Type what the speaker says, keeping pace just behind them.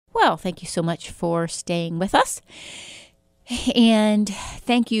well. Thank you so much for staying with us. And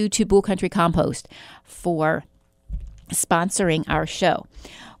thank you to Bull Country Compost for sponsoring our show.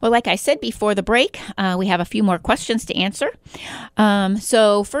 Well, like I said before the break, we have a few more questions to answer.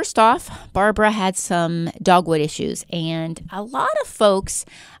 So first off, Barbara had some dogwood issues, and a lot of folks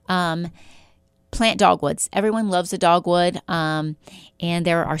plant dogwoods. Everyone loves a dogwood, and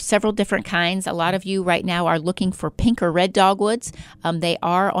there are several different kinds. A lot of you right now are looking for pink or red dogwoods. They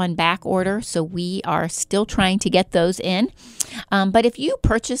are on back order, so we are still trying to get those in. But if you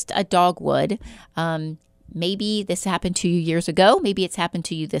purchased a dogwood, maybe this happened to you years ago. Maybe it's happened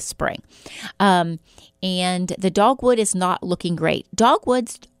to you this spring. And the dogwood is not looking great.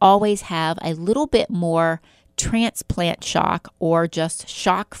 Dogwoods always have a little bit more transplant shock or just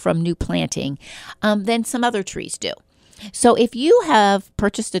shock from new planting than some other trees do. So if you have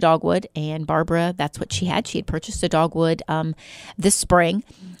purchased a dogwood, and Barbara, that's what she had purchased a dogwood this spring,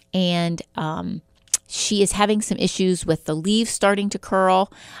 and she is having some issues with the leaves starting to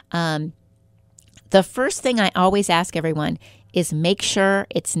curl. The first thing I always ask everyone is make sure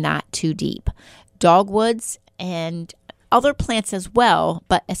it's not too deep. Dogwoods and other plants as well,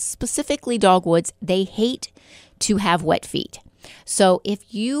 but specifically dogwoods, they hate to have wet feet. So if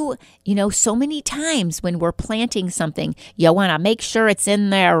so many times when we're planting something, you want to make sure it's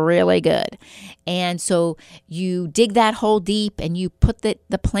in there really good. And so you dig that hole deep and you put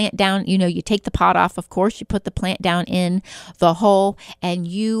the plant down, you take the pot off, of course, you put the plant down in the hole and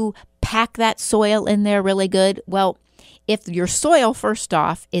you pack that soil in there really good. Well, if your soil, first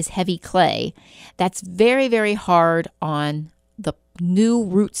off, is heavy clay, that's very, very hard on the new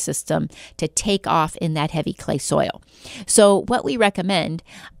root system to take off in that heavy clay soil. So what we recommend,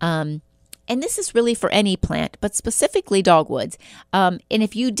 and this is really for any plant, but specifically dogwoods, and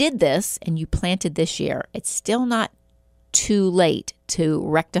if you did this and you planted this year, it's still not too late to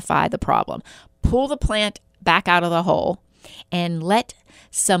rectify the problem. Pull the plant back out of the hole and let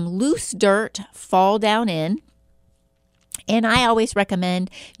some loose dirt fall down in. And I always recommend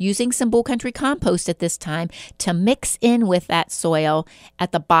using some Bull Country compost at this time to mix in with that soil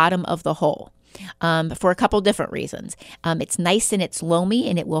at the bottom of the hole. For a couple different reasons. It's nice and it's loamy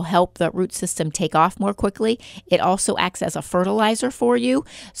and it will help the root system take off more quickly. It also acts as a fertilizer for you,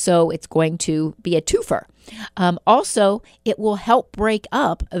 so it's going to be a twofer. Also, it will help break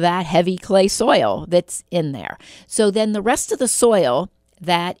up that heavy clay soil that's in there. So then the rest of the soil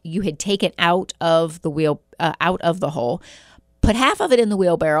that you had taken out of the hole, put half of it in the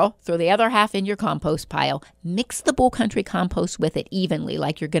wheelbarrow, throw the other half in your compost pile, mix the Bull Country compost with it evenly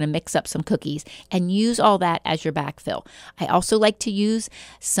like you're going to mix up some cookies, and use all that as your backfill. I also like to use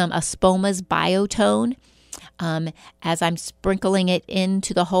some Espoma's Biotone as I'm sprinkling it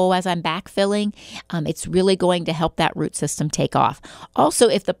into the hole as I'm backfilling. It's really going to help that root system take off. Also,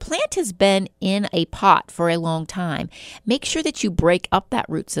 if the plant has been in a pot for a long time, make sure that you break up that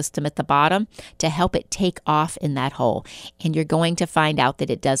root system at the bottom to help it take off in that hole. And you're going to find out that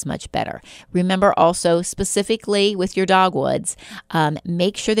it does much better. Remember also, specifically with your dogwoods,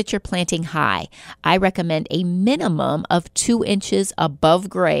 make sure that you're planting high. I recommend a minimum of 2 inches above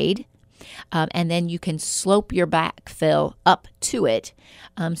grade. And then you can slope your backfill up to it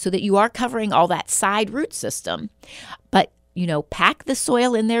so that you are covering all that side root system. But, pack the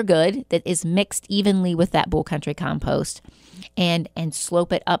soil in there good that is mixed evenly with that Bull Country compost and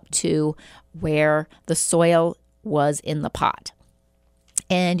slope it up to where the soil was in the pot.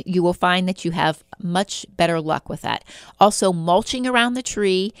 And you will find that you have much better luck with that. Also, mulching around the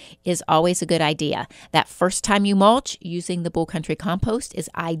tree is always a good idea. That first time you mulch, using the Bull Country compost is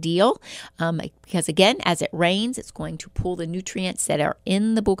ideal because, again, as it rains, it's going to pull the nutrients that are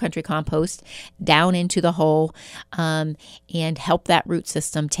in the Bull Country compost down into the hole and help that root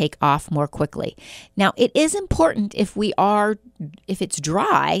system take off more quickly. Now, it is important if it's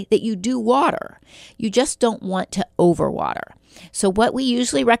dry that you do water. You just don't want to overwater. So what we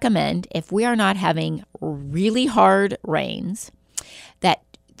usually recommend, if we are not having really hard rains, that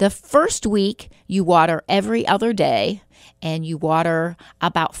the first week you water every other day and you water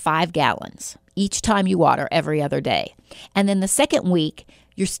about 5 gallons each time you water every other day. And then the second week,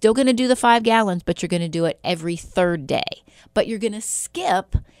 you're still going to do the 5 gallons, but you're going to do it every third day. But you're going to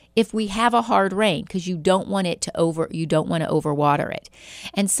skip if we have a hard rain because you don't want to overwater it.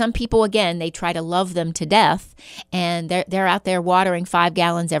 And some people, again, they try to love them to death and they're out there watering 5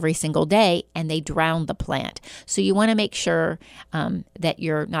 gallons every single day and they drown the plant. So you want to make sure that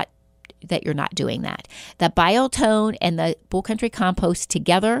you're not doing that. The Biotone and the Bull Country compost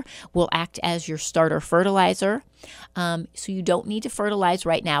together will act as your starter fertilizer. So you don't need to fertilize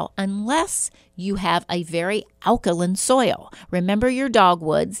right now unless you have a very alkaline soil. Remember, your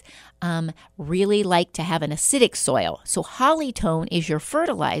dogwoods really like to have an acidic soil. So Hollytone is your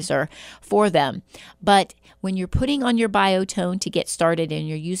fertilizer for them. But when you're putting on your Biotone to get started and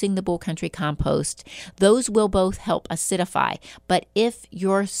you're using the Bull Country compost, those will both help acidify. But if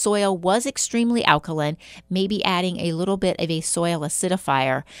your soil was extremely alkaline, maybe adding a little bit of a soil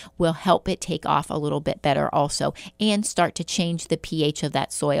acidifier will help it take off a little bit better also, and start to change the pH of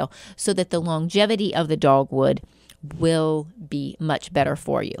that soil so that the longevity of the dogwood will be much better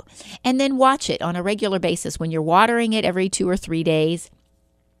for you. And then watch it on a regular basis. When you're watering it every 2 or 3 days,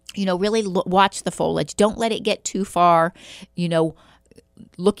 really watch the foliage. Don't let it get too far,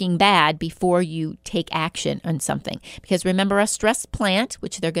 looking bad before you take action on something. Because remember, a stressed plant,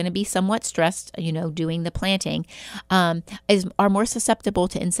 which they're going to be somewhat stressed, doing the planting, are more susceptible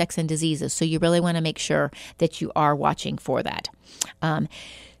to insects and diseases. So you really want to make sure that you are watching for that.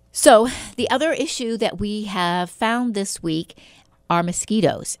 So the other issue that we have found this week are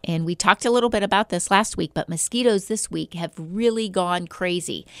mosquitoes. And we talked a little bit about this last week, but mosquitoes this week have really gone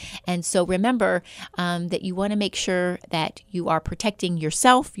crazy. And so remember that you want to make sure that you are protecting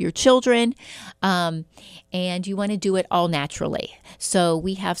yourself, your children, and you want to do it all naturally. So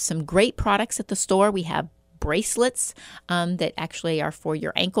we have some great products at the store. We have bracelets that actually are for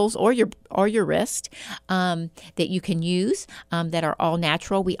your ankles or your wrist that you can use that are all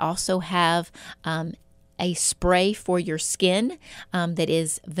natural. We also have a spray for your skin that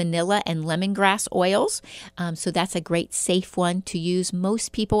is vanilla and lemongrass oils. So that's a great safe one to use.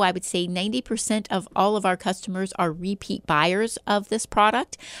 Most people, I would say 90% of all of our customers are repeat buyers of this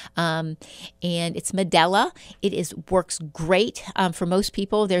product. And it's Medela. It works great for most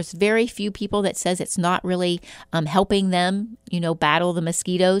people. There's very few people that says it's not really helping them, battle the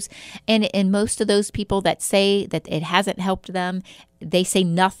mosquitoes. And most of those people that say that it hasn't helped them, they say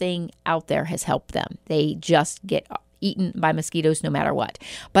nothing out there has helped them. They just get eaten by mosquitoes no matter what.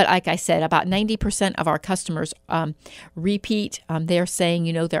 But like I said, about 90% of our customers repeat. They're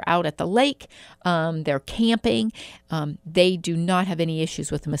saying, they're out at the lake, they're camping. They do not have any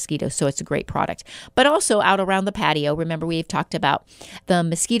issues with the mosquitoes, so it's a great product. But also out around the patio, remember we've talked about the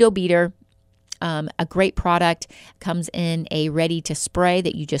mosquito beater. A great product, comes in a ready to spray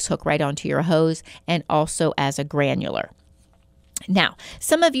that you just hook right onto your hose, and also as a granular. Now,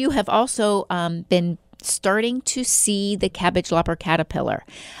 some of you have also been starting to see the cabbage leper caterpillar.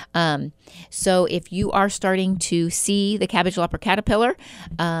 So if you are starting to see the cabbage leper caterpillar,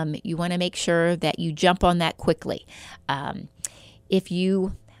 you want to make sure that you jump on that quickly. If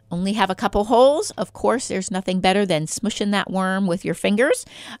you only have a couple holes, of course, there's nothing better than smushing that worm with your fingers.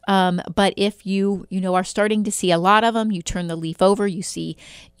 But if you are starting to see a lot of them, you turn the leaf over, you see,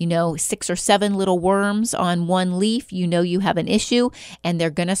 6 or 7 little worms on one leaf, you have an issue, and they're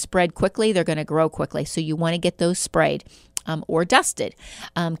going to spread quickly. They're going to grow quickly. So you want to get those sprayed. Or dusted.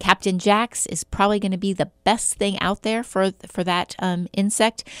 Captain Jack's is probably going to be the best thing out there for that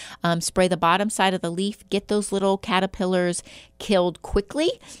insect. Spray the bottom side of the leaf. Get those little caterpillars killed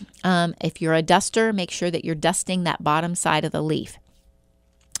quickly. If you're a duster, make sure that you're dusting that bottom side of the leaf.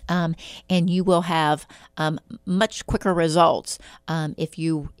 And you will have much quicker results if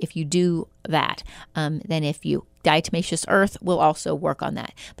you do that than if you diatomaceous earth will also work on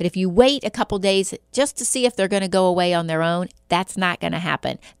that. But if you wait a couple days just to see if they're going to go away on their own, that's not going to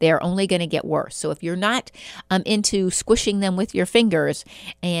happen. They're only going to get worse. So if you're not into squishing them with your fingers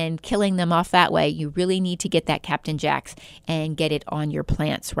and killing them off that way, you really need to get that Captain Jack's and get it on your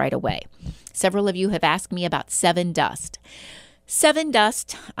plants right away. Several of you have asked me about 7 Dust. 7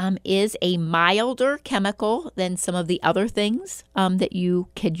 Dust is a milder chemical than some of the other things that you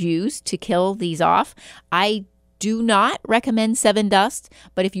could use to kill these off. I do not recommend 7 Dust,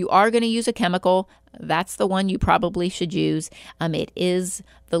 but if you are going to use a chemical, that's the one you probably should use. It is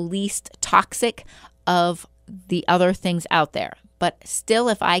the least toxic of the other things out there. But still,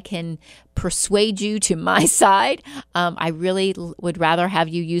 if I can persuade you to my side, I really would rather have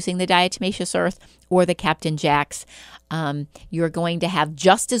you using the diatomaceous earth or the Captain Jack's. You're going to have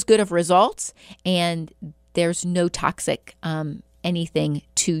just as good of results, and there's no toxic anything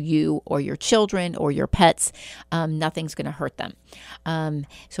to you or your children or your pets. Nothing's going to hurt them.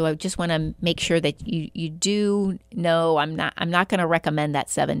 So I just want to make sure that you do know I'm not going to recommend that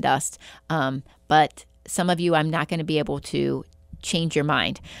 7 Dust. But some of you, I'm not going to be able to change your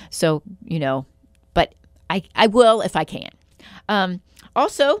mind. So, but I will if I can.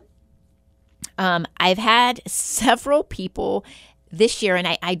 Also, I've had several people this year,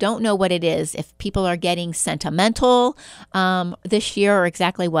 and I don't know what it is, if people are getting sentimental this year or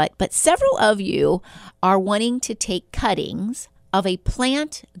exactly what, but several of you are wanting to take cuttings of a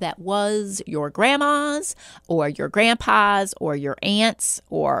plant that was your grandma's or your grandpa's or your aunt's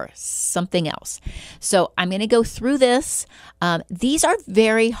or something else. So I'm going to go through this. These are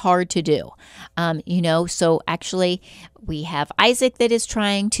very hard to do. So actually we have Isaac that is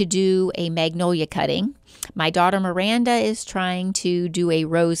trying to do a magnolia cutting. My daughter Miranda is trying to do a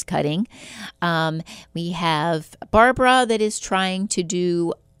rose cutting. We have Barbara that is trying to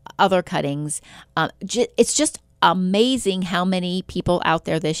do other cuttings. It's just amazing how many people out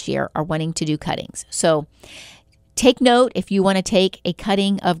there this year are wanting to do cuttings. So take note if you want to take a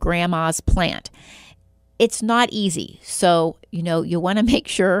cutting of grandma's plant. It's not easy. So, you want to make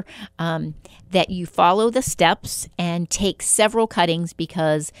sure that you follow the steps and take several cuttings,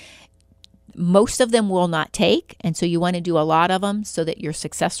 because most of them will not take. And so you want to do a lot of them so that your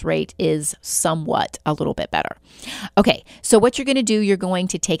success rate is somewhat a little bit better. Okay, so what you're going to do, you're going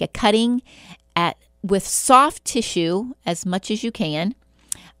to take a cutting with soft tissue as much as you can.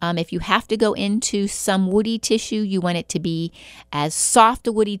 If you have to go into some woody tissue, you want it to be as soft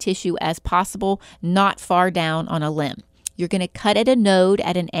a woody tissue as possible, not far down on a limb. You're going to cut at a node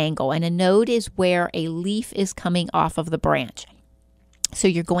at an angle, and a node is where a leaf is coming off of the branch. So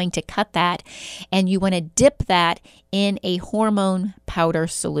you're going to cut that, and you want to dip that in a hormone powder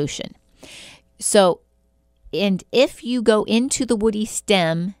solution. So, and if you go into the woody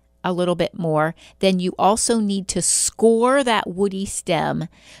stem a little bit more, then you also need to score that woody stem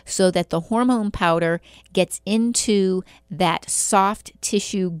so that the hormone powder gets into that soft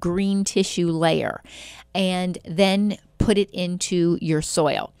tissue, green tissue layer, and then put it into your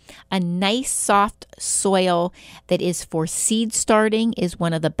soil. A nice soft soil that is for seed starting is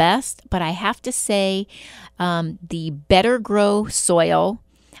one of the best, but I have to say the Better Grow soil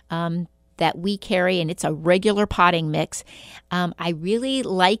that we carry, and it's a regular potting mix. I really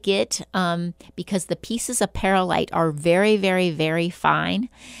like it because the pieces of perlite are very, very, very fine,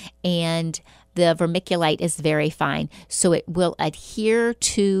 and the vermiculite is very fine. So it will adhere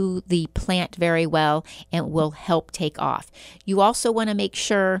to the plant very well and will help take off. You also want to make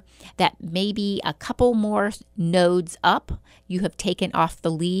sure that maybe a couple more nodes up, you have taken off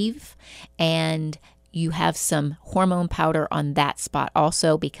the leaf, and you have some hormone powder on that spot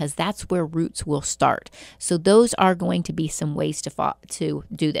also, because that's where roots will start. So those are going to be some ways to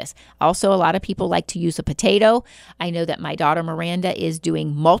do this. Also, a lot of people like to use a potato. I know that my daughter Miranda is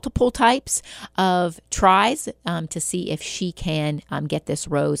doing multiple types of tries to see if she can get this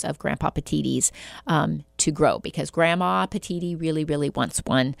rose of Grandpa Petitti's to grow, because Grandma Petitti really, really wants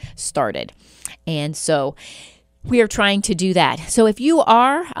one started. And so we are trying to do that. So if you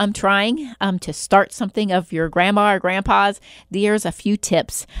are trying to start something of your grandma or grandpa's, there's a few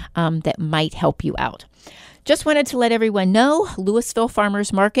tips that might help you out. Just wanted to let everyone know, Louisville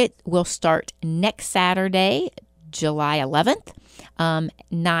Farmers Market will start next Saturday, July 11th,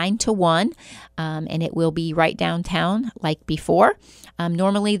 9 to 1, and it will be right downtown like before.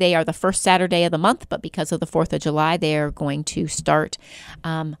 Normally they are the first Saturday of the month, but because of the 4th of July, they are going to start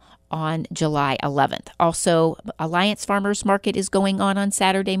on July 11th. Also, Alliance Farmers Market is going on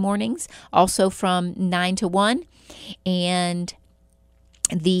Saturday mornings, also from 9 to 1. And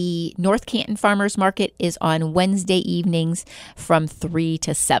the North Canton Farmers Market is on Wednesday evenings from 3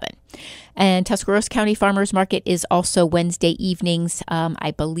 to 7. And Tuscarawas County Farmers Market is also Wednesday evenings,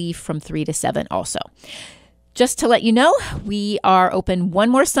 I believe from 3 to 7 also. Just to let you know, we are open one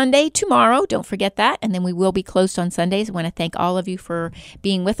more Sunday tomorrow. Don't forget that. And then we will be closed on Sundays. I want to thank all of you for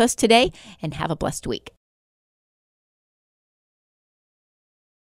being with us today, and have a blessed week.